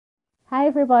Hi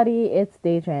everybody, it's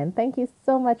Dejan. Thank you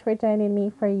so much for joining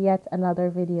me for yet another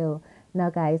video. Now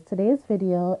guys, today's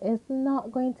video is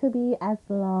not going to be as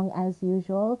long as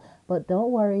usual, but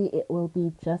don't worry, it will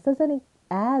be just as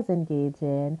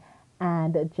engaging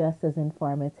and just as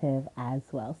informative as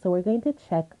well. So we're going to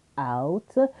check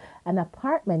out an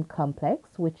apartment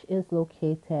complex which is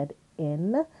located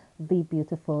in the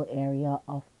beautiful area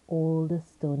of Old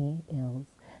Stony Hills.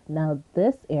 Now,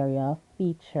 this area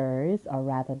features, or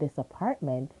rather, this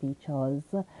apartment features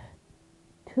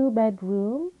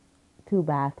two-bedroom,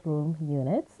 two-bathroom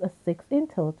units, six in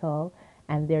total,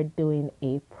 and they're doing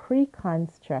a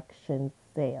pre-construction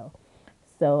sale.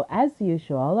 So, as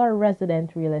usual, our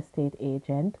resident real estate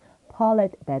agent,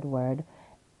 Paulette Bedward,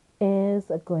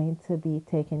 is going to be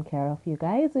taking care of you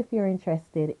guys if you're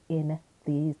interested in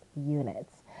these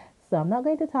units. So I'm not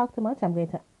going to talk too much. I'm going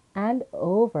to hand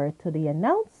over to the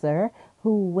announcer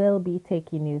who will be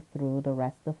taking you through the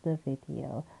rest of the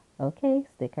video. Okay,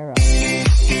 stick around.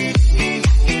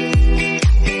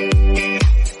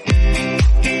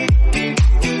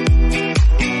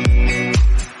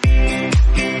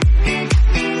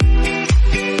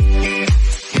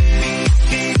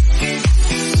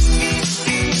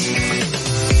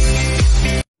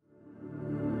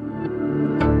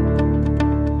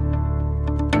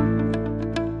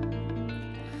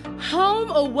 Home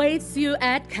awaits you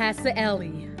at Casa, Elle.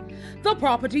 The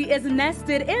property is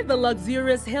nested in the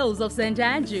luxurious hills of St.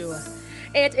 Andrew.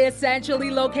 It is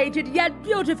centrally located yet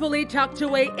beautifully tucked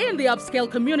away in the upscale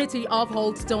community of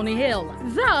Old Stony Hill,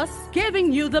 thus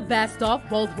giving you the best of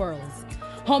both worlds.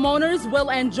 Homeowners will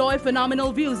enjoy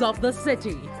phenomenal views of the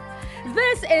city.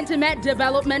 This intimate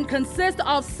development consists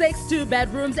of 6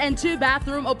 two-bedrooms and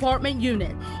 2-bathroom apartment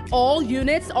units. All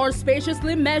units are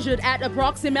spaciously measured at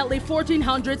approximately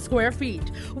 1,400 square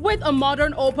feet, with a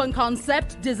modern open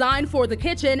concept designed for the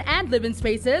kitchen and living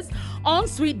spaces,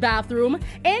 ensuite bathroom,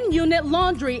 in-unit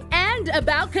laundry, and a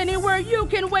balcony where you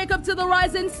can wake up to the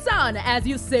rising sun as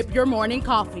you sip your morning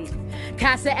coffee.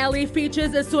 Casa Elle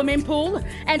features a swimming pool,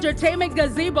 entertainment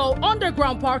gazebo,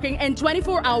 underground parking, and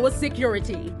 24-hour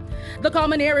security. The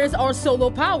common areas are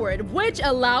solar powered, which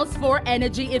allows for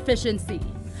energy efficiency.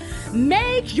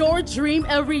 Make your dream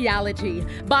a reality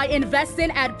by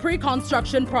investing at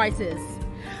pre-construction prices.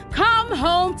 Come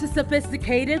home to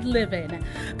sophisticated living.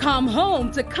 Come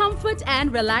home to comfort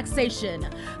and relaxation.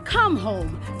 Come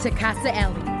home to Casa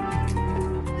Elle.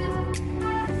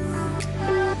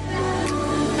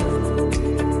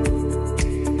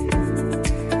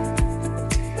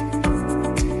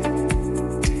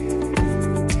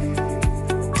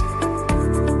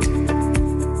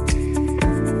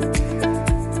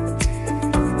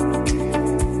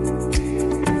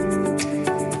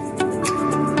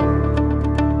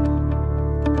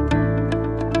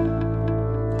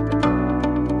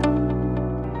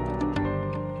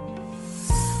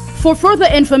 For further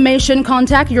information,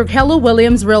 contact your Keller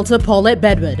Williams Realtor Paulette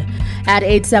Bedward at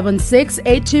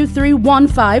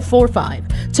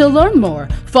 876-823-1545. To learn more,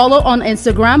 follow on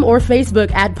Instagram or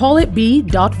Facebook at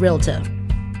pauletteb.realtor.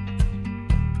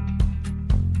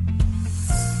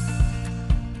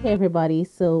 Hey everybody,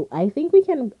 so I think we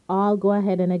can all go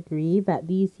ahead and agree that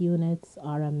these units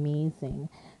are amazing.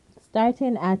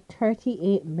 Starting at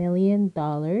 $38 million,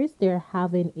 they're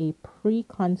having a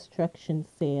pre-construction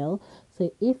sale.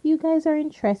 So if you guys are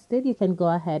interested, you can go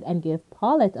ahead and give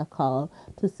Paulette a call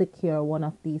to secure one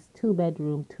of these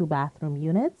two-bedroom, two-bathroom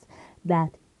units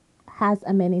that has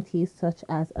amenities such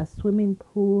as a swimming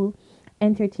pool,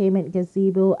 entertainment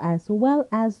gazebo, as well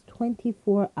as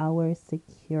 24-hour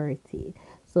security.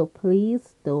 So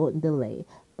please don't delay.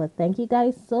 But thank you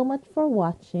guys so much for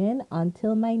watching.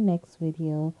 Until my next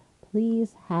video,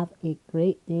 please have a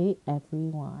great day,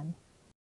 everyone.